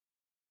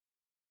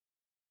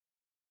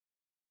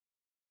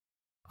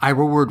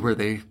Ira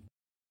Wordworthy.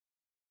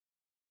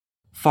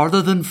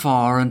 Farther than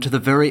far, and to the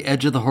very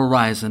edge of the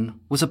horizon,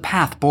 was a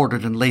path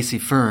bordered in lacy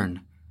fern.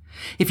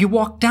 If you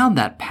walked down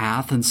that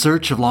path in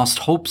search of lost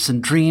hopes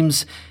and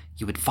dreams,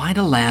 you would find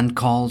a land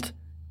called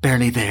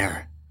Barely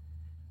There.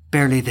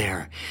 Barely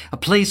There, a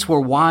place where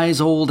wise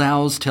old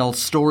owls tell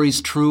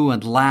stories true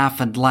and laugh,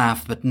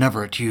 but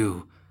never at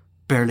you.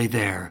 Barely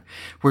There,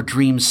 where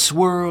dreams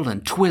swirl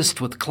and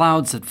twist with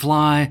clouds that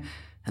fly,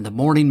 and the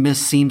morning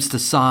mist seems to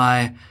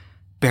sigh.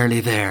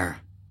 Barely there,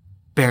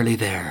 barely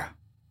there.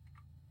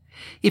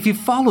 If you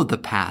followed the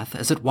path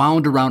as it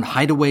wound around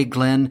Hideaway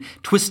Glen,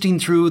 twisting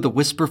through the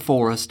Whisper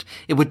Forest,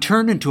 it would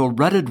turn into a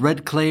rutted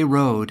red clay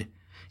road.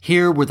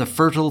 Here were the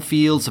fertile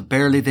fields of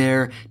Barely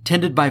There,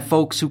 tended by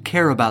folks who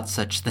care about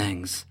such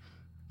things.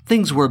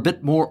 Things were a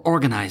bit more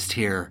organized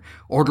here,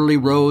 orderly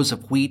rows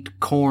of wheat,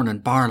 corn,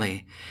 and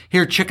barley.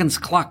 Here chickens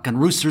cluck and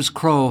roosters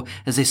crow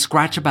as they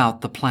scratch about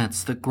the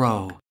plants that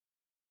grow.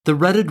 The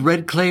rutted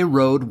red clay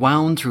road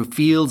wound through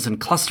fields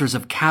and clusters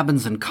of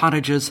cabins and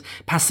cottages,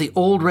 past the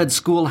old red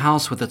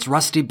schoolhouse with its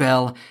rusty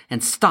bell,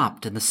 and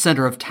stopped in the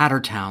center of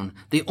Tattertown,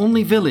 the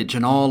only village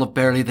in all of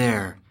Barely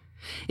There.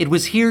 It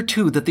was here,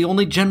 too, that the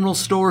only general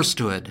store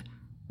stood,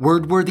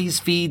 Wordworthy's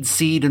Feed,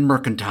 Seed, and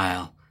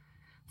Mercantile.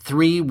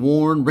 3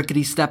 worn,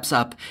 rickety steps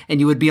up,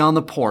 and you would be on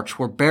the porch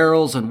where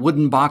barrels and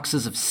wooden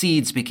boxes of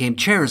seeds became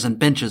chairs and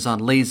benches on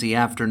lazy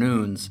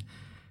afternoons.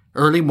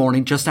 Early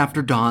morning, just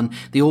after dawn,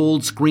 the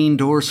old screen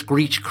door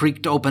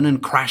screech-creaked open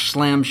and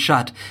crash-slammed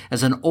shut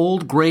as an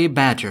old gray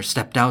badger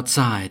stepped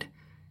outside.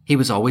 He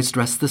was always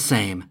dressed the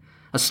same,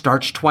 a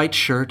starched white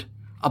shirt,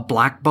 a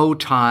black bow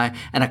tie,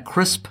 and a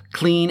crisp,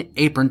 clean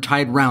apron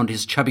tied round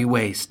his chubby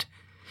waist.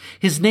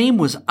 His name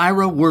was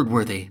Ira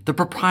Wordworthy, the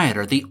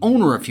proprietor, the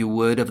owner, if you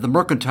would, of the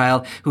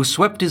Mercantile, who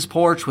swept his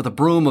porch with a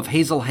broom of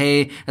hazel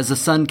hay as the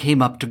sun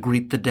came up to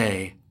greet the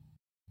day.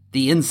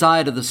 The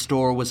inside of the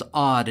store was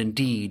odd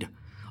indeed.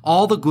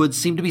 All the goods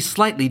seemed to be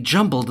slightly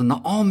jumbled and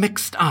all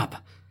mixed up.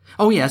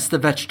 Oh yes, the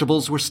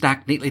vegetables were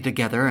stacked neatly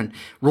together, and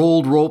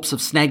rolled ropes of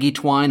snaggy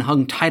twine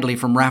hung tidily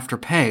from rafter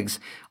pegs.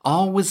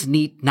 All was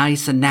neat,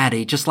 nice, and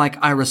natty, just like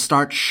Ira's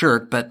starched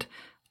shirt, but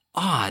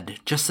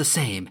odd just the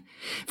same.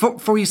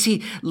 For you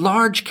see,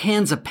 large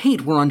cans of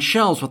paint were on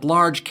shelves with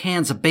large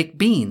cans of baked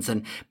beans,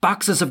 and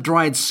boxes of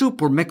dried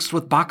soup were mixed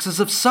with boxes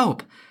of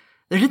soap.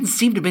 There didn't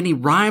seem to be any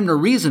rhyme nor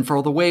reason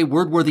for the way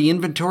Wordworthy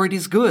inventoried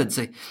his goods.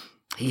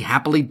 He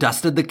happily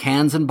dusted the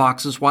cans and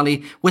boxes while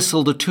he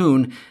whistled a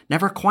tune,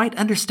 never quite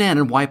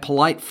understanding why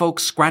polite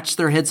folks scratched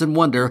their heads in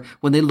wonder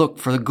when they looked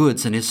for the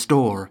goods in his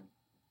store.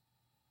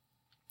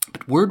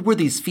 But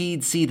Wordworthy's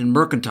Feed, Seed, and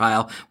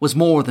Mercantile was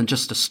more than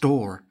just a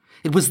store.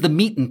 It was the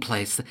meeting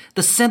place,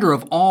 the center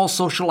of all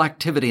social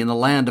activity in the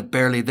land of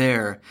Barely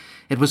There.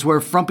 It was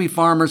where frumpy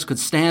farmers could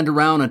stand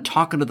around and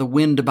talk into the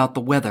wind about the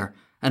weather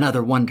and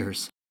other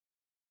wonders.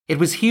 It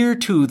was here,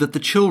 too, that the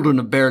children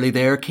of Barely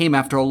There came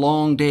after a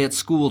long day at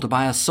school to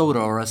buy a soda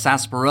or a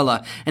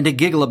sarsaparilla and to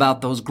giggle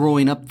about those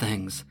growing-up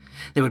things.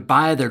 They would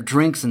buy their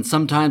drinks and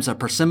sometimes a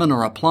persimmon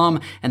or a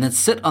plum and then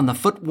sit on the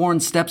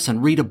foot-worn steps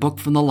and read a book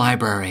from the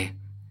library.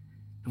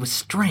 It was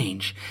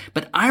strange,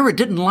 but Ira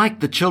didn't like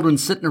the children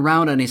sitting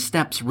around on his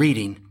steps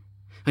reading.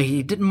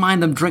 He didn't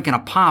mind them drinking a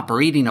pop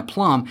or eating a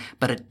plum,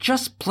 but it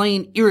just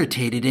plain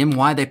irritated him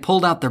why they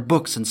pulled out their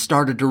books and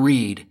started to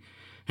read.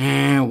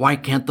 Why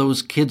can't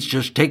those kids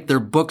just take their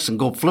books and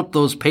go flip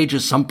those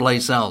pages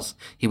someplace else?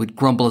 He would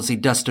grumble as he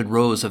dusted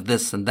rows of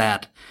this and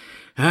that.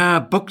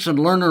 Books and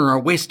learning are a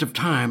waste of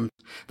time.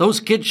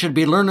 Those kids should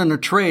be learning a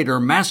trade or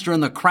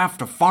mastering the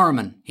craft of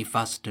farming, he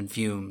fussed and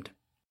fumed.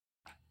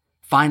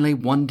 Finally,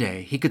 one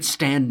day, he could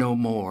stand no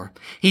more.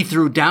 He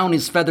threw down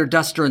his feather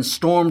duster and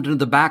stormed into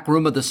the back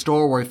room of the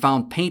store where he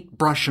found paint,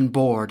 brush, and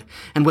board.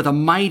 And with a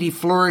mighty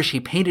flourish, he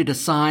painted a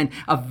sign,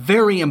 a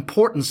very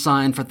important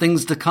sign for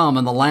things to come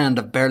in the land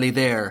of Barely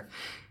There.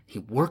 He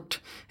worked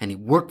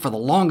for the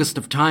longest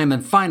of time,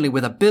 and finally,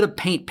 with a bit of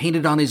paint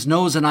painted on his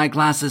nose and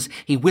eyeglasses,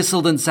 he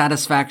whistled in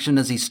satisfaction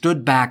as he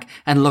stood back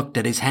and looked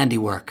at his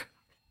handiwork.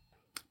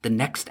 The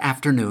next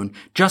afternoon,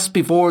 just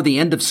before the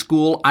end of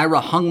school,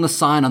 Ira hung the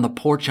sign on the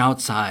porch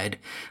outside.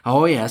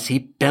 Oh yes, he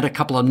bent a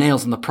couple of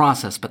nails in the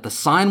process, but the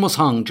sign was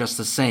hung just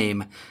the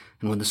same.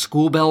 And when the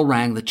school bell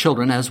rang, the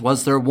children, as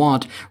was their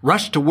wont,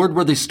 rushed to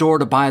Wordworthy's store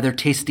to buy their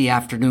tasty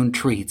afternoon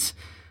treats.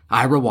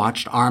 Ira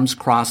watched, arms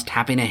crossed,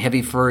 tapping a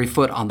heavy furry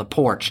foot on the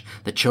porch.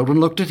 The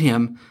children looked at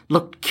him,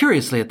 looked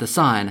curiously at the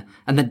sign,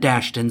 and then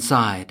dashed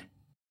inside.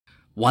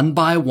 One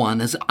by one,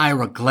 as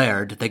Ira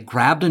glared, they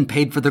grabbed and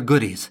paid for their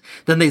goodies.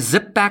 Then they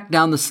zipped back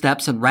down the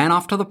steps and ran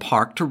off to the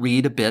park to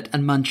read a bit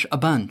and munch a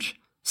bunch.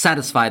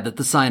 Satisfied that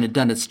the sign had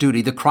done its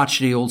duty, the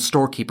crotchety old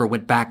storekeeper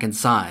went back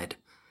inside.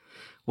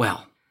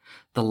 Well,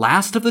 the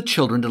last of the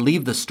children to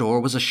leave the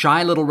store was a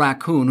shy little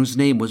raccoon whose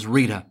name was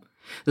Rita.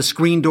 The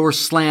screen door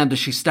slammed as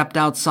she stepped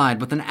outside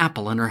with an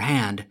apple in her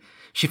hand.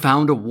 She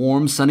found a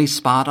warm, sunny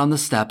spot on the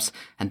steps,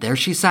 and there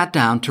she sat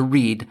down to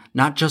read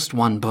not just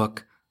one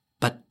book,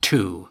 but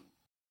 2.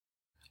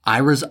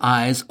 Ira's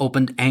eyes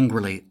opened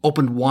angrily,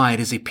 opened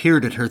wide as he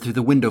peered at her through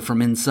the window from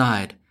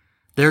inside.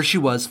 There she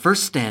was,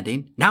 first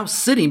standing, now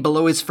sitting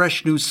below his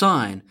fresh new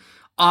sign.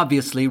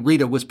 Obviously,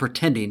 Rita was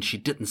pretending she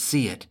didn't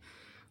see it.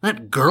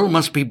 "That girl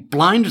must be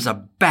blind as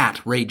a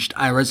bat," raged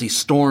Ira as he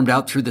stormed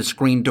out through the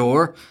screen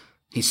door.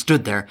 He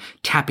stood there,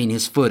 tapping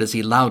his foot as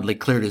he loudly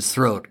cleared his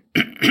throat.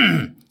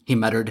 He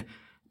muttered,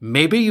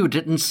 "Maybe you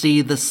didn't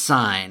see the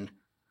sign."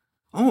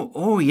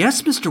 Oh,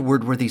 yes, Mr.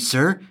 Wordworthy,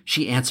 sir,"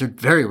 she answered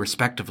very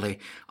respectfully.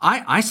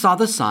 I saw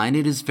the sign.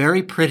 It is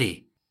very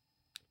pretty."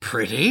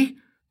 "Pretty?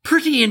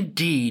 Pretty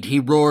indeed," he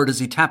roared as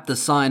he tapped the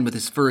sign with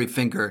his furry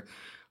finger.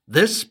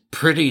 "This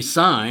pretty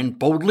sign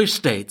boldly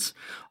states,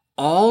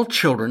 'All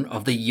children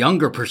of the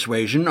younger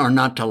persuasion are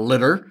not to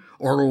litter,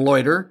 or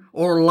loiter,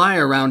 or lie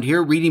around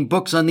here reading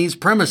books on these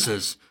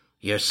premises.'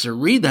 Yes,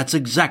 sirree, that's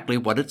exactly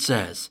what it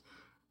says."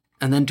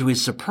 And then to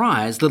his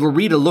surprise, little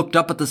Rita looked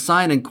up at the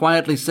sign and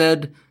quietly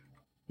said,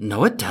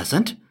 "No, it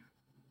doesn't."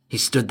 He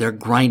stood there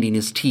grinding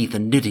his teeth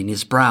and knitting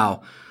his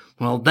brow.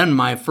 "Well then,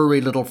 my furry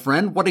little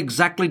friend, what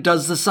exactly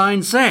does the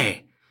sign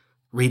say?"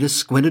 Rita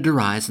squinted her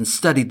eyes and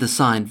studied the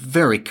sign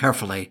very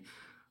carefully.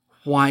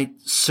 "Why,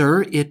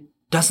 sir, it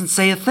doesn't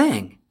say a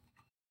thing."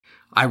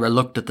 Ira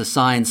looked at the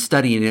sign,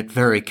 studying it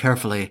very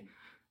carefully.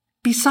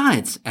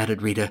 "Besides,"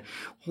 added Rita,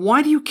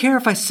 "why do you care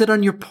if I sit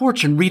on your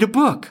porch and read a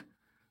book?"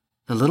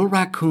 The little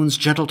raccoon's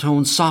gentle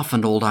tone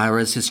softened old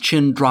Ira as his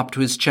chin dropped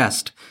to his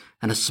chest,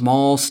 and a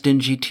small,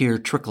 stingy tear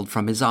trickled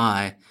from his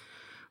eye.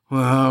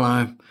 "Well,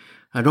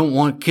 I don't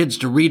want kids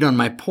to read on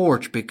my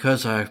porch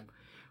because I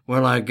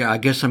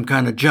guess I'm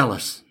kind of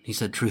jealous," he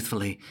said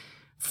truthfully.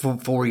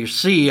 For you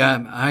see,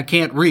 I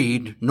can't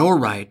read, nor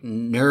write,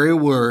 nary a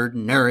word,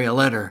 nary a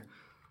letter."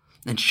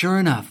 And sure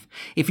enough,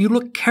 if you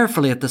looked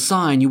carefully at the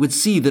sign, you would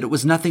see that it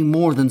was nothing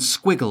more than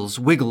squiggles,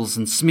 wiggles,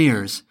 and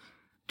smears.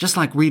 Just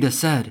like Rita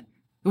said,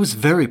 it was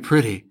very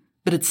pretty,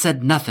 but it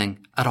said nothing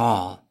at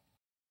all.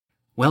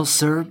 Well,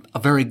 sir, a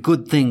very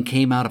good thing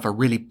came out of a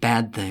really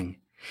bad thing.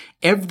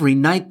 Every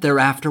night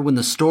thereafter, when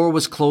the store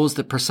was closed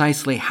at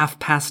precisely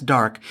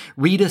dark,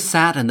 Rita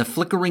sat in the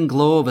flickering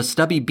glow of a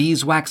stubby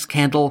beeswax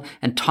candle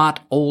and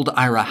taught old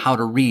Ira how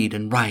to read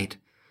and write.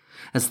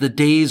 As the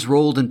days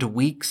rolled into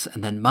weeks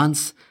and then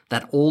months,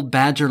 that old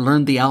badger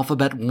learned the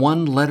alphabet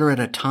one letter at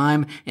a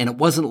time, and it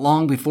wasn't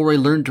long before he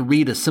learned to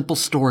read a simple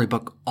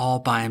storybook all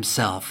by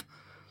himself.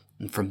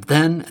 And from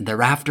then and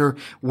thereafter,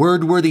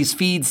 Wordworthy's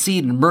Feed,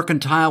 Seed, and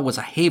Mercantile was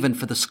a haven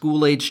for the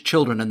school-aged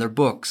children and their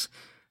books.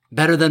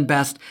 Better than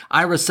best,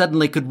 Ira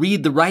suddenly could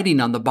read the writing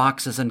on the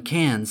boxes and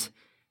cans.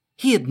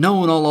 He had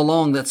known all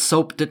along that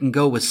soap didn't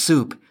go with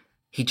soup.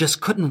 He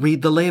just couldn't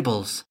read the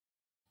labels.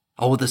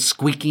 Oh, the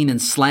squeaking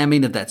and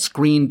slamming of that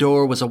screen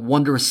door was a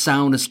wondrous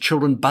sound as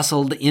children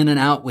bustled in and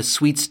out with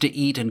sweets to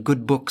eat and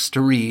good books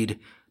to read.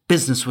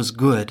 Business was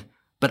good,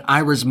 but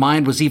Ira's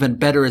mind was even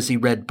better as he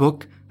read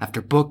book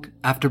after book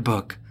after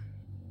book.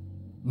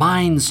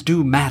 Minds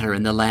do matter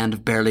in the land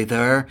of Barely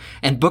There,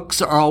 and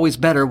books are always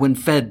better when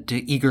fed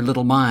to eager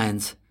little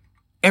minds.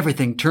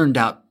 Everything turned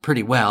out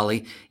pretty well,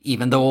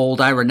 even though old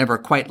Ira never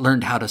quite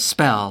learned how to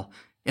spell,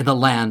 in the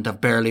land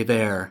of Barely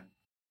There.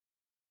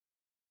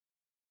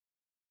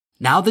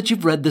 Now that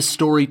you've read this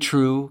story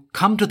true,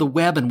 come to the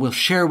web and we'll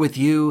share with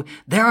you.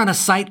 There on a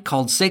site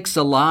called Sakes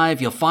Alive,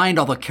 you'll find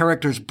all the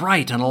characters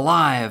bright and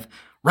alive.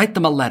 Write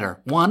them a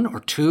letter, one or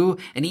two,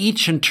 and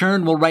each in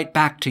turn will write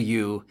back to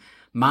you.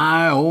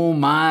 My, oh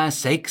my,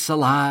 sakes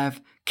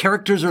alive.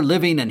 Characters are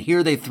living and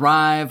here they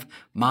thrive.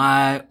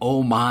 My,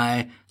 oh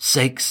my,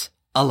 sakes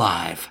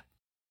alive.